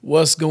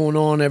What's going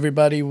on,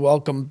 everybody?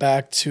 Welcome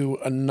back to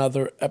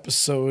another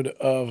episode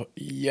of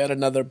yet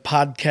another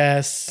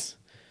podcast.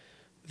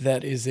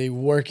 That is a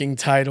working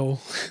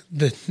title.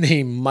 The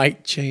name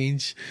might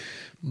change,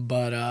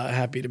 but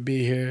happy to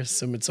be here.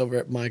 Summit's over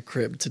at my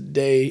crib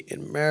today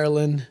in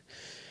Maryland,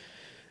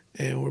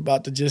 and we're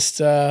about to just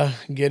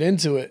get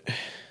into it.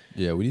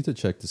 Yeah, we need to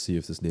check to see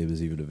if this name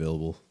is even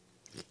available.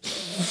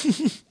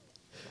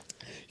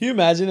 Can you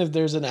imagine if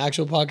there's an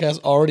actual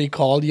podcast already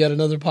called Yet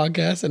Another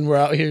Podcast and we're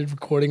out here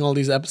recording all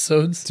these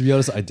episodes? To be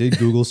honest, I did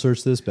Google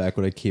search this back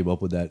when I came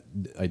up with that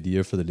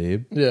idea for the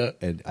name. Yeah.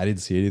 And I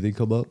didn't see anything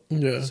come up.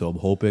 Yeah. So I'm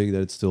hoping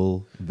that it's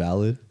still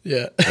valid.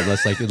 Yeah.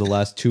 Unless like in the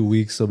last 2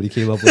 weeks somebody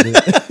came up with it.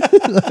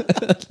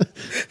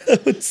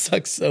 That would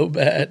suck so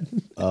bad.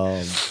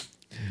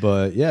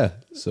 But yeah,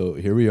 so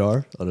here we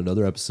are on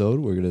another episode.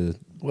 We're going to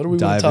What do we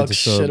want to talk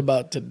shit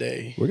about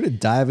today? We're going to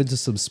dive into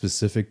some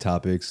specific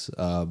topics.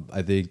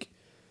 I think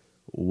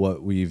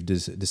what we've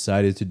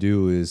decided to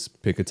do is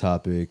pick a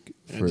topic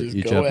for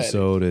each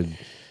episode and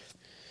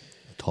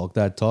talk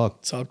that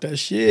talk. Talk that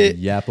shit.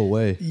 Yap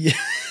away. Yeah.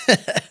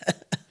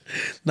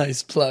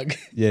 Nice plug.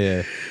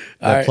 Yeah.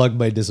 That plug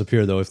might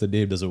disappear, though, if the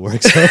name doesn't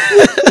work. So.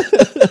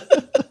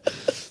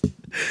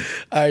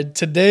 All right.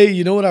 Today,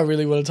 you know what I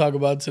really want to talk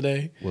about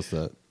today? What's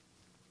that?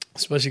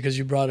 Especially because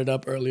you brought it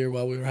up earlier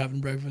while we were having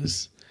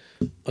breakfast.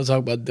 I'll talk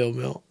about Dil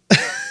Mil.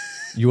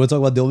 You want to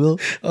talk about Dil Mil?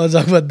 I'll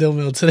talk about Dil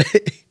Mil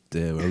today.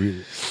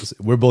 Damn,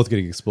 we're both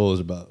getting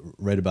exposed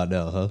right about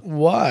now, huh?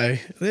 Why?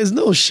 There's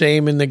no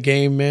shame in the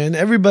game, man.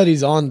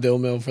 Everybody's on Dil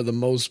Mil for the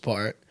most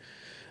part.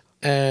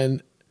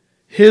 And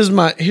here's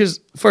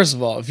first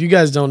of all, if you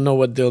guys don't know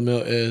what Dil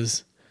Mil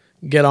is,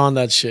 get on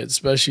that shit,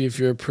 especially if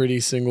you're a pretty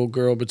single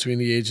girl between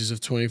the ages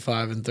of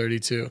 25 and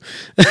 32.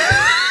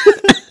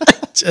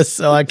 just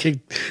so I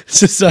could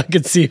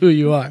see who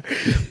you are.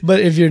 But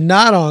if you're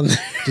not on there,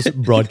 just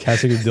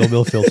broadcasting Dil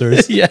Mil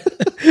filters. Yeah.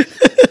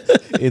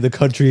 In the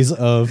countries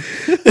of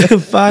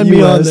find US,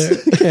 me on there.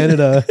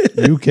 Canada,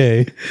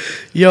 UK.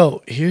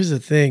 Yo, here's the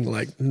thing,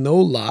 like, no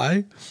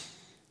lie,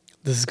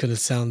 this is gonna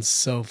sound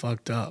so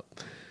fucked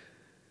up.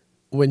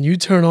 When you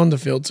turn on the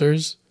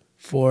filters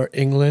for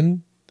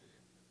England,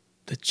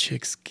 the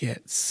chicks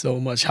get so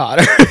much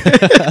hotter.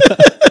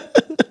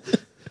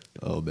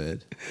 Oh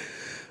man.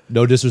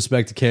 No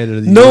disrespect to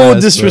Canada. No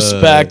US,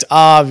 disrespect,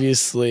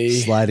 obviously.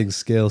 Sliding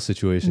scale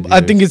situation.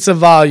 I think it's a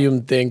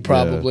volume thing,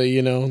 probably. Yeah.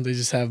 You know, they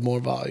just have more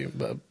volume.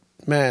 But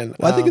man,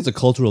 well, I think it's a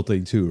cultural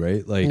thing too,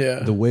 right? Like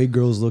the way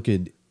girls look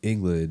in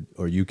England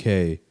or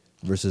UK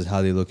versus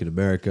how they look in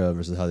America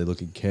versus how they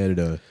look in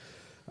Canada.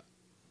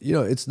 You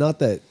know, it's not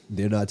that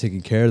they're not taking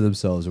care of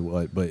themselves or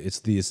what, but it's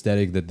the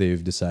aesthetic that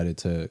they've decided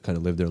to kind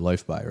of live their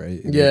life by,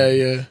 right? And yeah.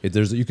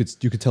 You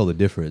could tell the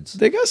difference.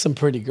 They got some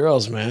pretty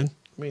girls, man.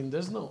 I mean,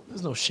 there's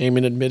no shame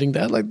in admitting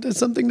that. Like, there's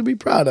something to be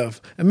proud of.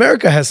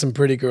 America has some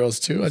pretty girls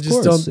too. I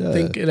just don't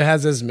think it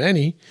has as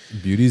many.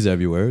 Beauty's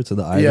everywhere. It's in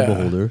the eye of the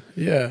beholder.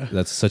 Yeah,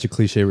 that's such a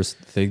cliche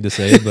thing to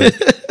say, but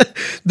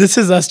this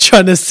is us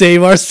trying to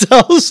save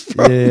ourselves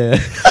from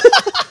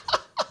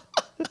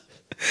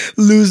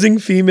losing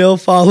female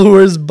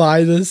followers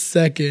by the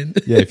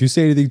second. Yeah, if you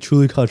say anything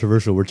truly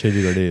controversial, we're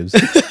changing our names.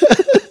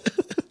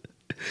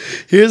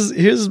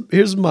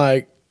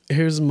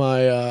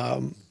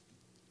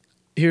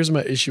 Here's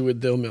my issue with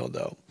Dil Mil,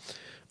 though.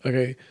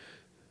 Okay.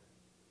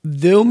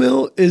 Dil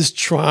Mil is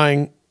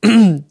trying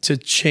to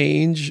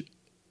change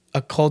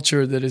a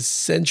culture that is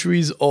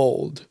centuries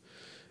old,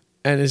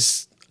 and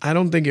I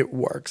don't think it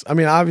works. I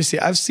mean, obviously,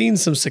 I've seen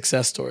some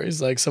success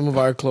stories. Like, some of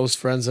our close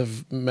friends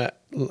have met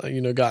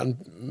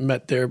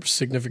their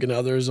significant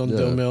others on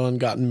Dil Mil and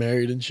gotten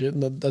married and shit,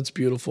 and that's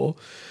beautiful.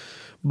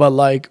 But,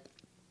 like,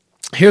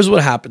 here's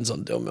what happens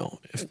on Dil Mil.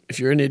 If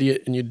you're an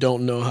idiot and you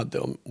don't know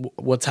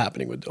what's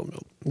happening with Dil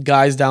Mil.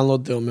 Guys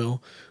download Dil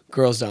Mil.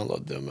 Girls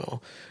download Dil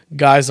Mil.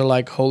 Guys are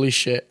like, holy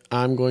shit,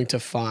 I'm going to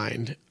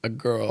find a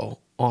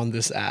girl on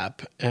this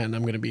app and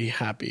I'm going to be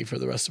happy for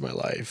the rest of my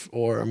life,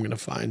 or I'm going to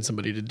find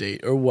somebody to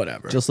date or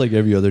whatever. Just like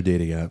every other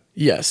dating app.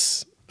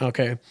 Yes.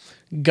 Okay.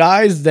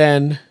 Guys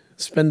then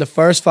spend the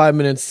first 5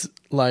 minutes,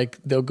 like,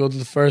 they'll go to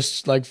the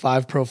first, like,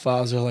 5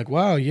 profiles. They're like,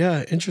 wow,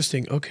 yeah,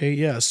 interesting. Okay,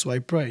 yeah,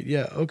 swipe right.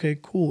 Yeah, okay,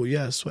 cool.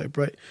 Yeah, swipe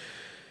right.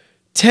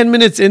 10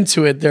 minutes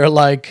into it, they're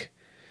like,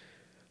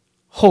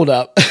 hold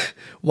up.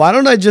 Why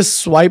don't I just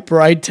swipe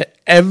right to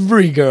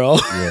every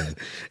girl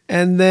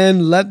and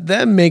then let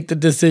them make the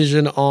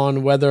decision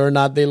on whether or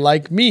not they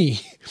like me?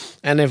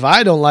 And if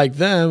I don't like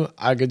them,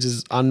 I could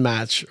just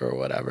unmatch or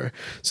whatever.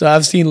 So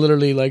I've seen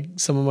literally, like,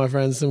 some of my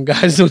friends, some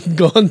guys would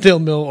go on Dil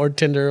Mil or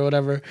Tinder or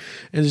whatever,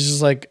 and it's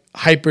just like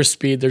hyper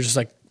speed. They're just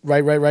like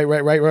right.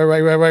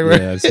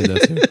 Yeah, I've seen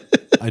that too.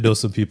 I know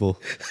some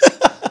people.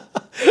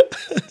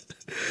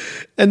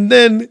 And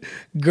then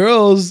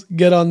girls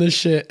get on this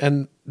shit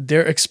and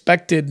they're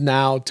expected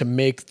now to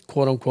make,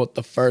 quote unquote,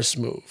 the first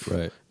move.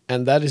 Right.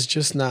 And that is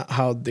just not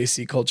how they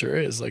see culture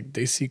is. Like,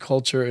 they see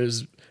culture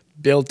is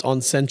built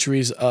on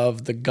centuries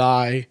of the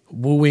guy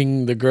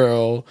wooing the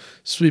girl,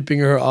 sweeping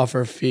her off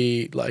her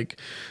feet, like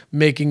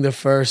making the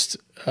first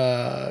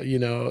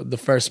the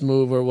first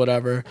move or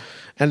whatever.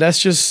 And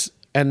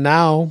and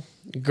now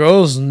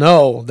girls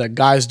know that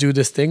guys do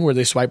this thing where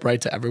they swipe right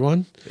to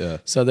everyone. Yeah.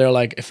 So they're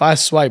like, if I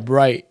swipe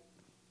right,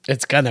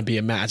 it's gonna be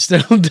a match.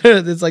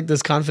 It's like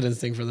this confidence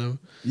thing for them.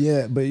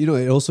 Yeah, but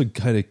it also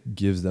kind of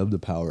gives them the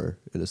power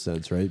in a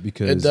sense, right?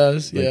 Because it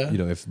does, yeah.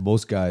 If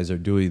most guys are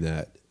doing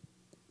that,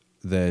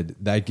 then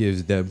that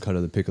gives them kind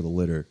of the pick of the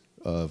litter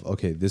of,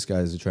 okay, this guy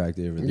is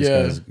attractive, or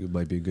this guy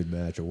might be a good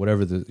match, or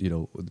whatever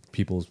the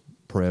people's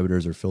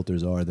parameters or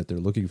filters are that they're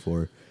looking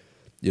for.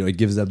 It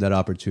gives them that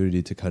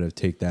opportunity to kind of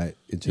take that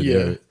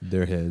into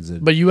their hands.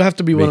 But you have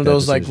to be one of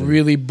those like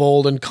really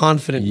bold and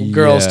confident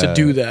girls to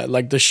do that.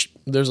 Like there's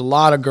a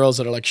lot of girls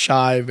that are like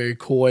shy, very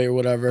coy or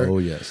whatever. Oh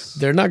yes.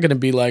 They're not going to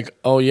be like,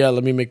 oh yeah,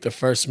 let me make the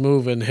first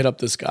move and hit up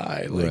this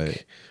guy. Like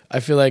right.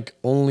 I feel like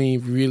only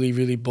really,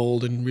 really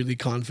bold and really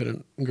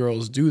confident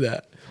girls do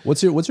that.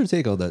 What's your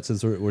take on that?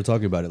 Since we're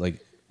talking about it,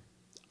 like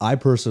I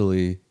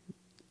personally,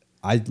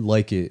 I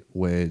like it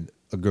when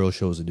a girl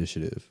shows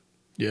initiative.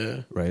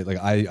 Yeah. Right. Like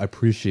I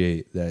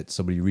appreciate that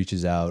somebody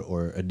reaches out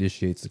or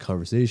initiates the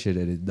conversation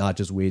and it's not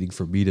just waiting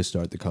for me to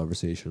start the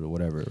conversation or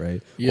whatever.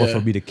 Right. Yeah. Or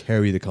for me to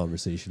carry the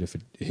conversation if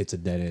it hits a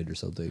dead end or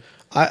something.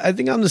 I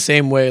think I'm the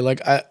same way.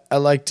 Like I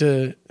like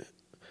to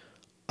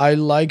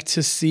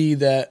see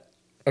that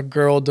a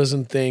girl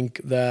doesn't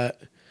think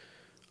that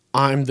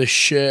I'm the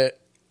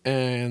shit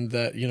and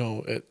that,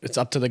 it's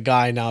up to the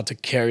guy now to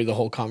carry the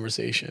whole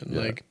conversation.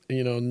 Yeah. Like,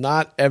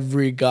 not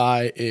every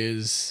guy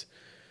is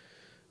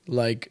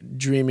like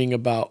dreaming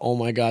about, oh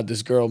my God,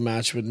 this girl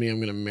matched with me, I'm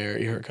gonna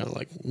marry her. Kind of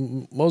like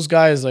most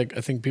guys, like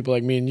I think people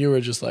like me and you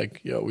are just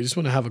like, yo, we just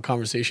want to have a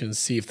conversation and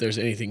see if there's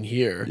anything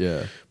here.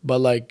 Yeah. But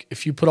like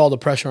if you put all the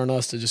pressure on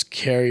us to just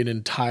carry an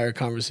entire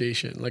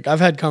conversation, like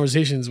I've had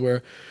conversations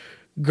where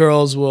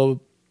girls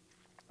will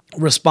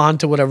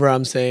respond to whatever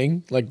I'm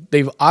saying. Like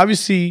they've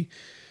obviously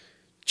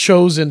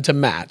chosen to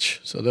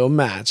match, so they'll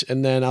match,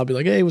 and then I'll be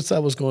like, hey, what's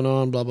up, what's going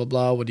on, blah blah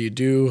blah, what do you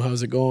do,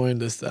 how's it going,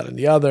 this, that, and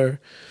the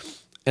other.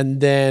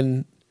 And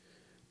then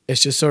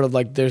it's just sort of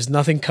like there's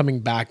nothing coming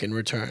back in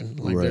return.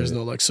 Like right. There's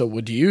no like, so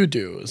what do you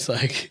do? It's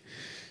like,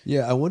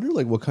 yeah, I wonder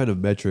like what kind of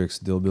metrics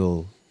Dil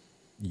Mil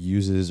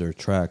uses or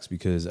tracks,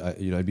 because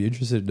I'd be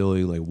interested in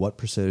knowing like what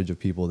percentage of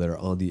people that are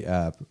on the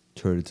app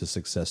turn into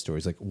success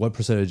stories. Like what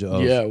percentage of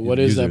what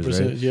is that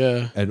percentage? Right?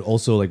 Yeah, and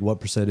also like what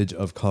percentage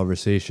of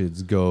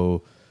conversations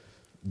go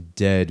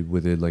dead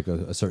within like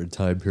a certain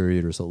time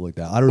period or something like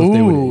that. I don't know if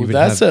they would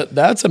even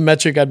that's a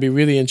metric I'd be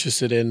really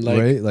interested in. Like,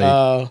 right?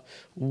 Like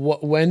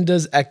when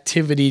does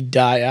activity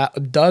die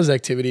out? Does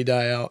activity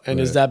die out? And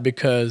right. Is that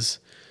because,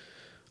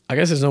 I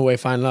guess there's no way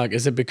of finding out.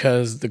 Is it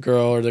because the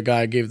girl or the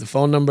guy gave the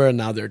phone number and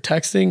now they're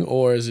texting,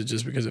 or is it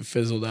just because it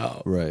fizzled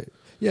out? Right.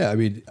 Yeah. I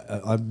mean,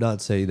 I'm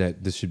not saying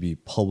that this should be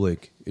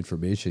public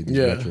information. These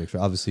metrics,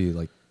 obviously,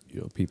 like,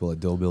 people at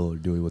Dil Mil are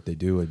doing what they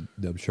do, and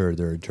I'm sure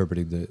they're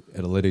interpreting the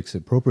analytics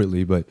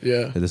appropriately. But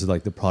and this is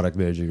like the product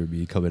manager of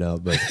me coming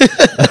out. But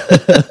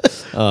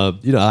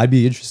I'd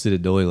be interested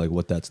in knowing like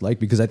what that's like,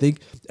 because I think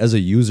as a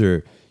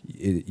user,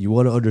 you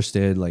want to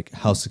understand like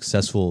how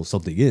successful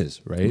something is,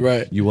 right?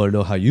 Right. You want to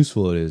know how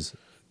useful it is.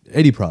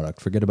 Any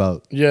product, forget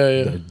about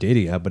the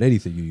dating app, but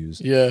anything you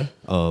use. Yeah.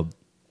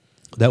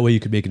 That way you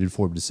can make an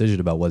informed decision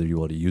about whether you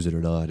want to use it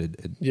or not,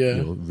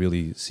 and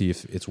really see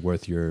if it's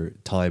worth your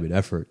time and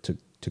effort to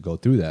go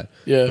through that.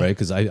 Yeah. Right.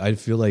 Because I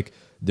feel like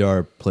there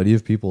are plenty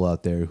of people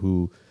out there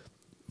who,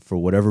 for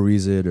whatever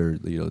reason, or,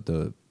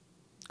 the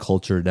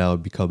culture now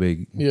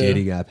becoming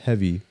dating app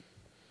heavy,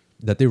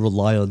 that they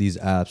rely on these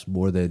apps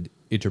more than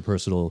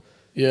interpersonal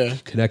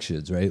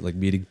connections, right? Like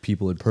meeting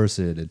people in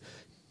person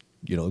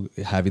and,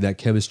 having that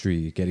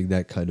chemistry, getting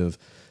that kind of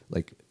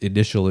like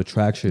initial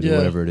attraction or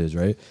whatever it is,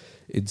 right?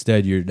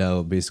 Instead, you're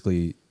now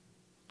basically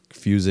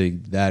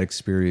fusing that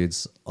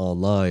experience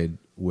online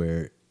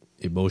where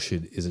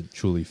emotion isn't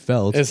truly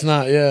felt. It's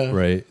not, right?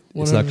 100%.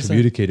 It's not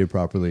communicated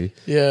properly.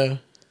 Yeah.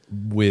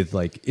 With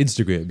like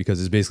Instagram, because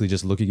it's basically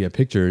just looking at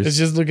pictures. It's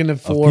just looking at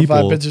 4 or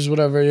 5 pictures,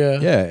 whatever. Yeah.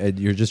 Yeah, and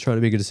you're just trying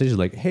to make a decision,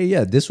 like, hey,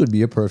 yeah, this would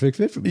be a perfect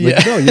fit for me.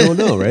 Like, no, you don't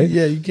know, right?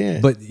 Yeah, you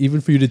can't. But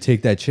even for you to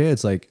take that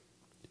chance, like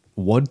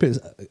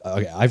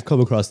I've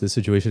come across this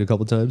situation a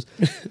couple times.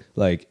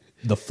 Like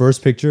the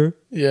first picture,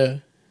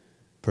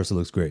 person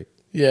looks great.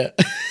 Yeah.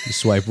 You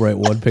swipe right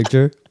one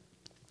picture,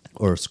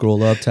 or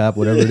scroll up, tap,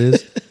 whatever it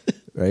is.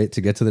 Right,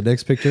 to get to the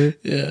next picture,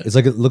 it's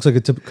like it looks like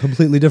a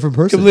completely different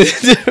person.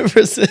 Completely different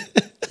person.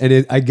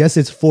 And I guess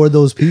it's for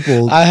those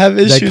people I have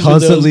issues that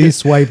constantly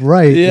swipe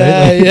right,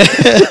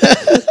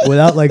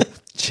 without like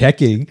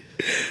checking.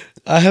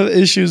 I have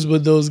issues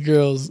with those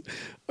girls,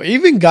 or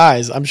even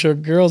guys. I'm sure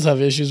girls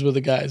have issues with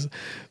the guys.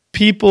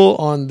 People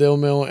on Dil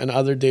Mil and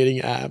other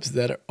dating apps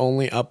that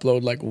only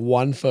upload like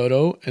one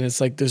photo, and it's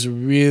like this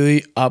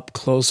really up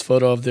close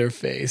photo of their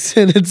face,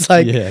 and it's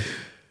like. Yeah.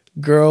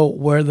 Girl,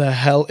 where the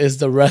hell is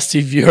the rest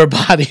of your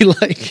body?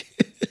 Like,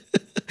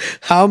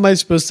 how am I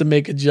supposed to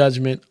make a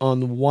judgment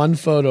on one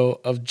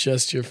photo of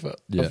just your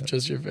of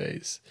just your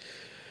face?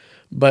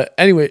 But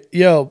anyway,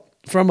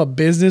 from a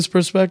business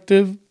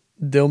perspective,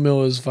 Dil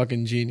Mil is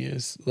fucking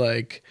genius.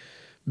 Like,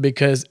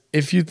 because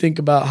if you think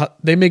about how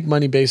they make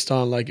money based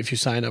on like if you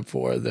sign up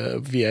for the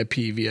VIP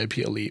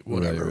Elite,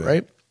 whatever,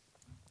 right?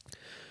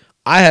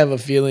 I have a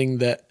feeling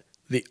that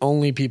the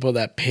only people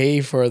that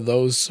pay for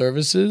those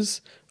services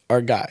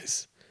are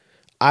guys.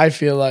 I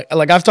feel like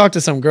I've talked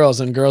to some girls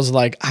and girls are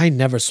like, I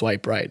never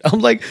swipe right.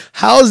 I'm like,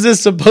 how is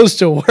this supposed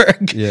to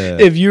work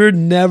if you're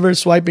never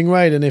swiping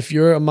right? And if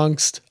you're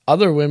amongst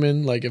other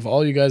women, like if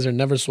all you guys are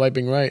never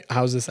swiping right,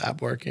 how's this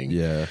app working?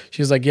 Yeah.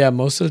 She's like, yeah,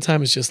 most of the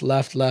time it's just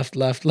left.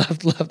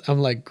 I'm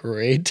like,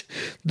 great.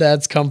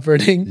 That's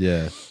comforting.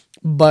 Yeah.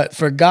 But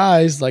for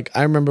guys, like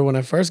I remember when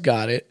I first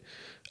got it,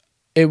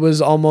 it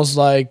was almost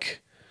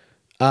like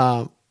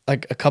a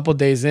couple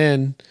days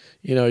in,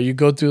 you know, you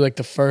go through like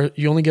the first,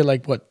 you only get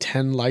like what,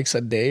 10 likes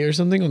a day or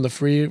something on the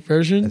free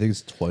version? I think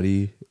it's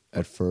 20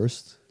 at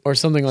first. Or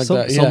something like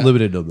that. Some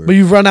limited number. But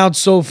you run out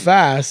so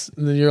fast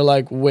and then you're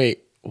like,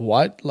 wait,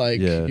 what?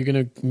 Like you're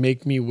going to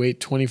make me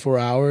wait 24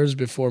 hours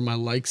before my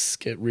likes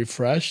get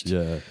refreshed?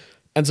 Yeah.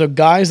 And so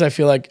guys, I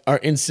feel like are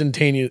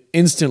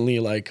instantly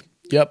like,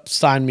 yep,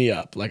 sign me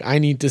up. Like I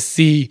need to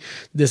see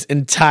this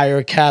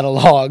entire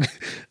catalog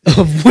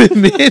of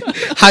women.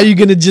 How you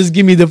gonna just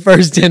give me the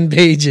first 10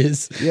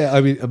 pages? Yeah, I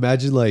mean,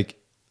 imagine like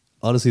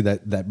honestly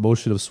that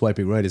motion of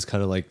swiping right is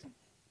kind of like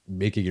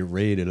making it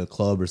rain in a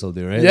club or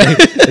something, right? Yeah. Like,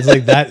 it's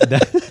like that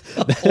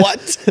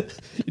What?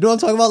 You know what I'm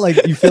talking about?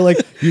 Like you feel like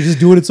you're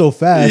just doing it so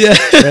fast. Yeah.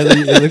 Right?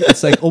 Like,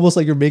 it's like almost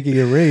like you're making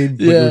it rain,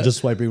 but Yeah. you're just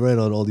swiping right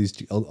on all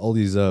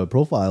these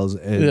profiles,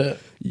 and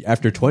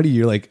after 20,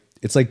 you're like.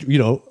 It's like, you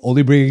know,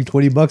 only bringing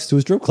 $20 to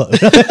a strip club.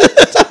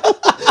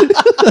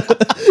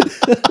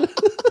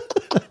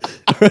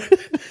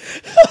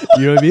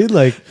 You know what I mean?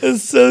 Like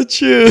That's so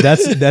true.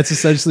 That's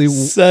essentially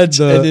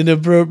such an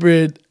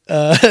inappropriate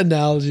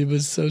analogy,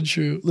 but so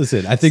true.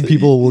 Listen, I think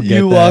people will get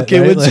you that. walk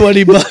in right? with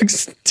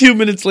 $20. 2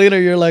 minutes later,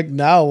 you're like,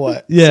 now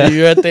what? Yeah. So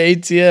you're at the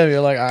ATM.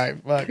 You're like, all right,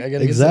 fuck, I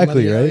gotta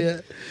exactly, get some money right?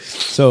 out.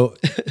 So,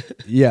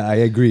 yeah, I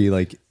agree.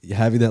 Like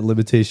having that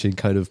limitation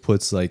kind of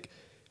puts like.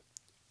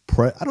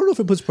 I don't know if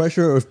it puts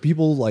pressure or if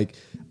people like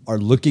are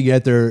looking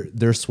at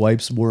their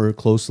swipes more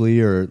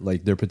closely or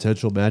like their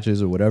potential matches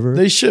or whatever.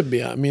 They should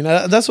be. I mean,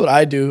 that's what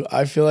I do.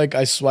 I feel like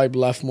I swipe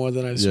left more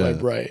than I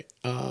swipe right.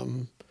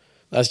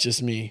 That's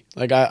just me.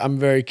 Like I'm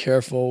very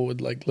careful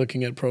with like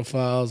looking at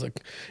profiles. Like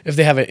if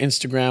they have an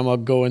Instagram, I'll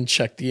go and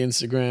check the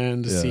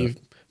Instagram to see,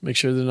 make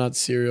sure they're not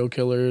serial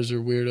killers or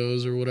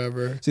weirdos or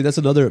whatever. See, that's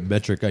another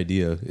metric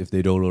idea if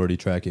they don't already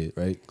track it,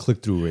 right?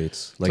 Click-through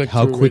rates. Like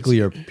Click-through how quickly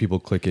rates. are people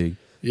clicking?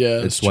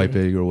 And true.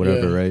 swiping or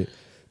whatever, right?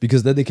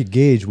 Because then they could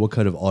gauge what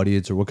kind of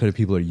audience or what kind of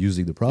people are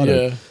using the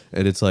product.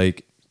 And it's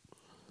like,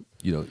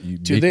 you know, you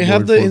do they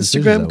have the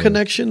Instagram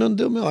connection on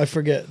Dil Mil? I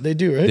forget. They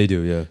do, right? They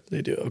do, yeah.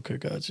 They do. Okay,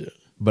 gotcha.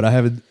 But I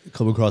haven't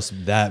come across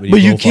that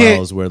many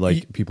profiles where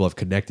like people have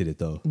connected it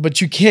though. But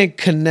you can't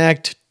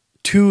connect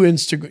to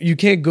Instagram. You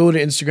can't go to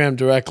Instagram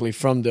directly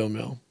from Dil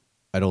Mil.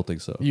 I don't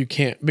think so. You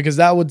can't, because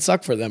that would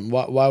suck for them.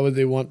 Why would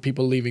they want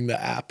people leaving the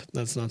app?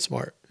 That's not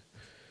smart.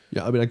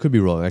 Yeah, I mean, I could be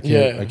wrong. I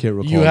can't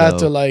recall. You have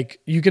to like,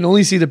 you can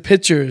only see the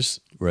pictures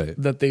right.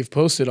 that they've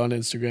posted on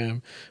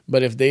Instagram.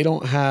 But if they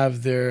don't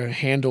have their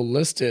handle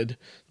listed,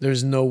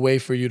 there's no way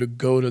for you to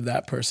go to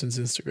that person's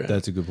Instagram.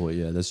 That's a good point.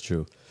 Yeah, that's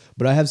true.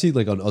 But I have seen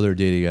like on other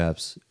dating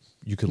apps,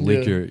 you can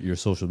link your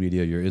social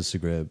media, your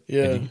Instagram,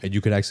 and you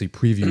can actually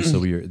preview some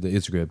of the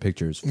Instagram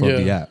pictures from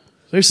the app.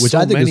 There's which so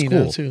I think many is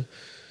cool, now too.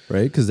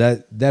 Right? Because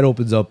that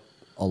opens up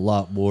a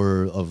lot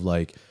more of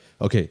like,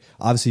 okay,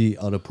 obviously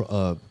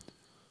on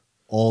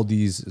all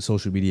these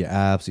social media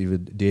apps,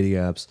 even dating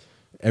apps,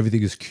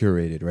 everything is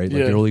curated, right?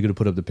 Like they're only going to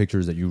put up the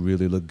pictures that you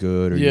really look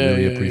good or you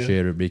really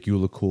appreciate or make you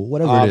look cool,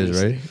 whatever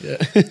Obviously,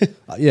 it is,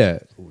 right? Yeah,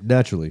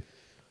 naturally.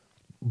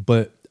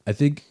 But I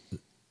think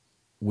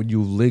when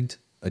you linked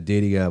a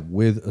dating app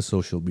with a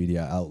social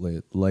media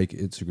outlet like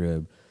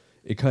Instagram,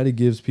 it kind of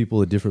gives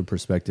people a different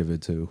perspective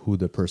into who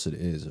the person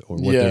is or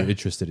what they're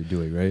interested in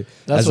doing, right?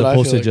 That's as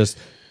opposed to just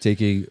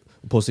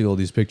posting all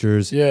these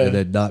pictures and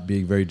then not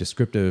being very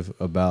descriptive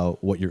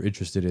about what you're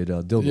interested in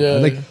on Dil Mil.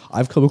 And like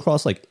I've come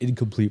across like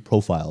incomplete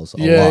profiles a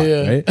lot,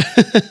 right?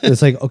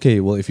 It's like,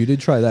 okay, well, if you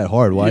didn't try that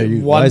hard, why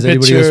is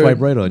anybody gonna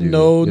swipe right on you?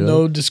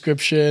 No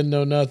description,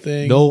 no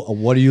nothing. No,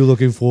 what are you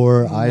looking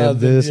for? I am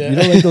this. You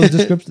know, like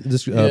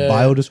those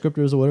bio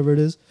descriptors or whatever it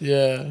is.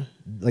 Yeah.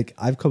 Like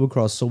I've come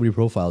across so many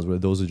profiles where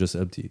those are just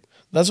empty.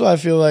 That's why I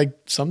feel like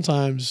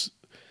sometimes,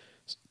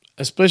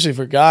 especially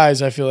for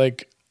guys, I feel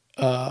like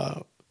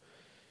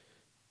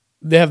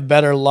they have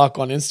better luck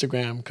on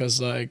Instagram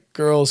because like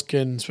girls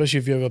can, especially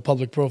if you have a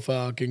public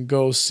profile, can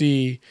go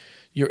see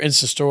your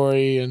Insta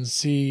story and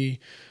see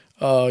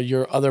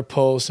your other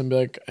posts and be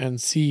like, and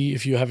see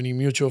if you have any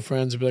mutual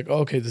friends and be like, oh,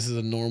 okay, this is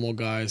a normal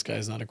guy. This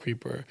guy's not a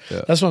creeper.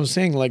 Yeah. That's what I'm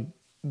saying. Like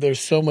there's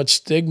so much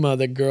stigma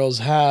that girls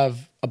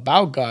have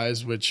about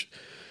guys, which,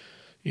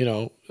 you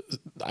know,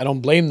 I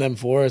don't blame them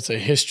for. It's a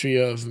history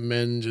of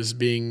men just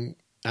being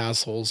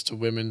assholes to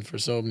women for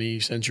so many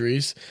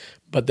centuries,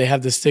 but they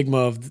have the stigma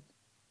of,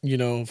 you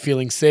know,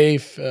 feeling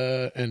safe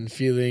and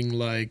feeling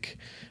like,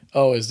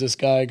 oh, is this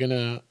guy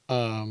gonna,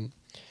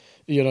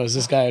 is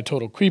this guy a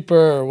total creeper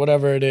or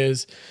whatever it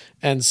is?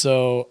 And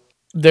so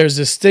there's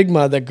this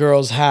stigma that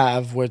girls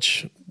have,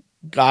 which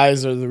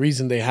guys are the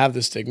reason they have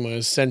this stigma,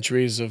 is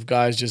centuries of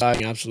guys just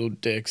being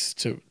absolute dicks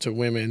to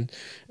women.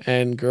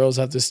 And girls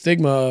have this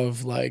stigma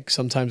of like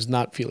sometimes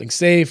not feeling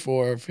safe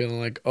or feeling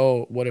like,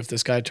 oh, what if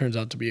this guy turns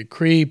out to be a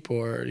creep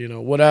or,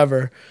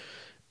 whatever.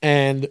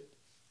 And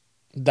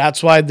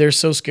that's why they're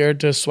so scared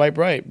to swipe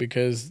right,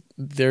 because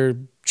they're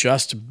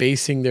just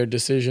basing their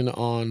decision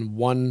on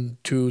 1,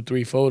 2,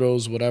 3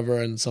 photos,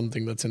 whatever, and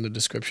something that's in the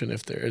description,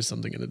 if there is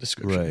something in the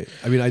description. Right.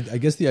 I mean, I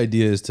guess the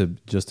idea is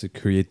to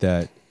create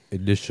that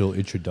initial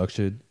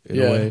introduction in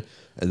a way,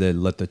 and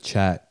then let the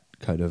chat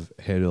kind of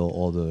handle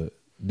all the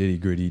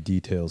nitty-gritty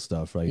detail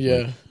stuff, right? Yeah.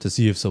 Like, to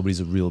see if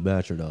somebody's a real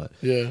match or not.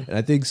 Yeah. And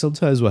I think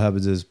sometimes what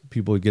happens is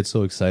people get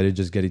so excited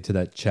just getting to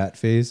that chat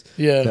phase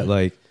that,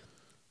 like,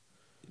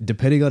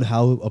 depending on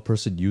how a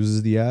person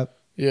uses the app,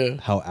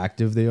 how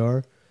active they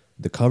are,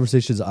 the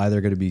conversation is either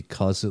going to be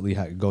constantly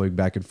going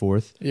back and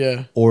forth,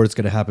 or it's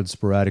going to happen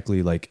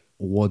sporadically, like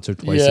once or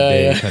twice a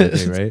day kind of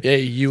thing, right? Yeah,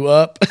 you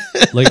up?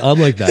 Like, I'm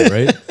like that,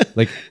 right?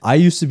 Like, I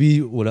used to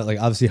be, when I, like,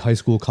 obviously high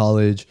school,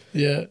 college,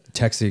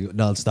 texting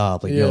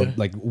nonstop, like,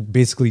 like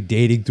basically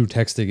dating through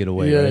texting in a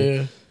way,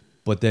 right?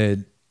 But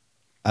then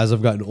as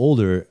I've gotten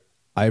older,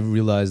 I've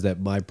realized that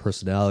my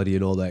personality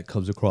and all that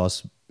comes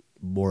across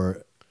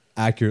more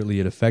accurately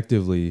and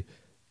effectively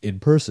in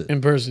person,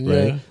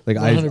 right? Like,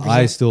 100%.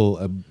 I still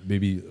am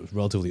maybe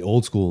relatively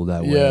old school in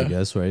that way, I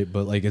guess, right?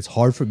 But like, it's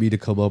hard for me to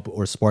come up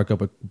or spark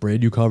up a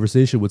brand new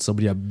conversation with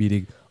somebody I'm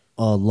meeting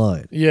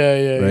online,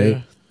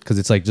 right? Because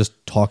it's like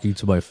just talking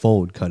to my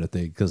phone kind of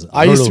thing. Because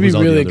I used to be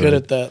really good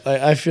at that.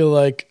 Like, I feel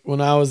like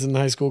when I was in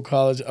high school,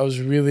 college, I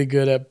was really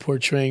good at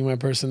portraying my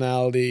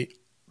personality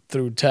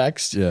through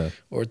text,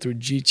 or through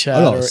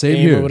GChat or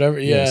AIM or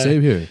whatever.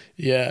 Same here.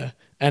 Yeah.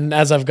 And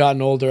as I've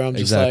gotten older, I'm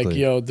just like,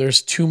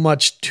 there's too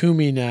much to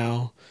me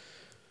now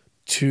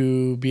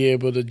to be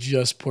able to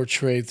just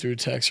portray through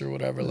text or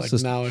whatever. It's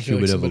like, now I feel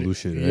like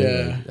evolution,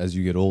 right? Like, as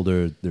you get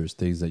older, there's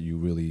things that you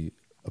really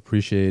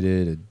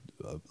appreciated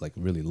and like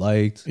really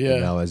liked. And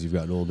now as you've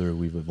gotten older,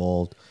 we've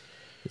evolved.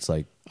 It's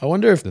like, I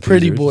wonder if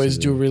Pretty Boys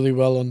do really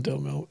well on Dil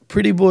Mil.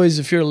 Pretty Boys,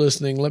 if you're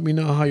listening, let me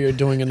know how you're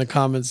doing in the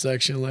comments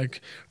section.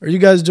 Like, are you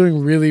guys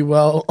doing really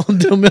well on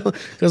Dil Mil?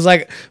 Because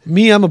like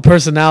me, I'm a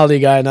personality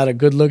guy, not a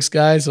good looks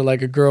guy. So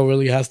like, a girl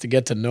really has to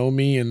get to know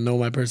me and know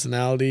my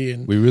personality.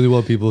 And we really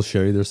want people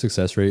sharing their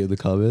success rate in the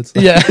comments.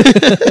 Yeah.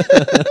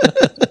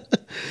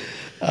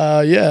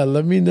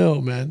 Let me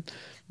know, man.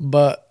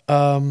 But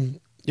I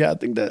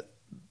think that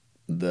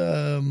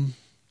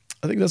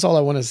I think that's all I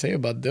want to say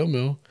about Dil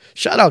Mil.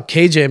 Shout out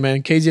KJ,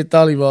 man. KJ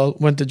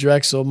Talibal went to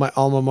Drexel, my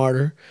alma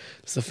mater.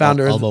 It's the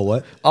founder of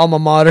what? Alma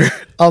mater.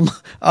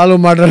 Alma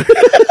mater.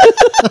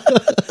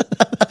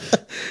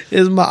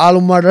 Is my alma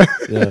mater.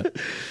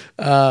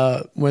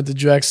 Yeah. Went to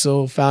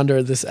Drexel, founder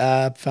of this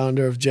app,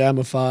 founder of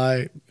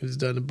Jamify, who's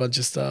done a bunch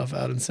of stuff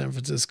out in San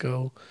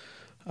Francisco.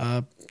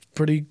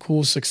 Pretty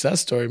cool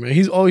success story, man.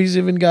 He's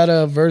even got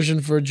a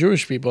version for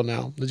Jewish people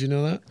now. Did you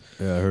know that?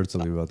 Yeah, I heard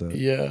something about that.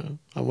 Yeah,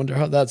 I wonder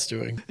how that's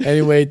doing.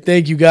 Anyway,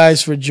 thank you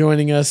guys for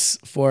joining us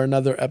for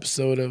another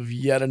episode of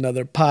yet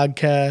another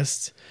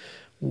podcast.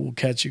 We'll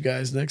catch you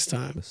guys next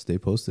time. Stay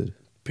posted.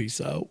 Peace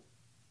out.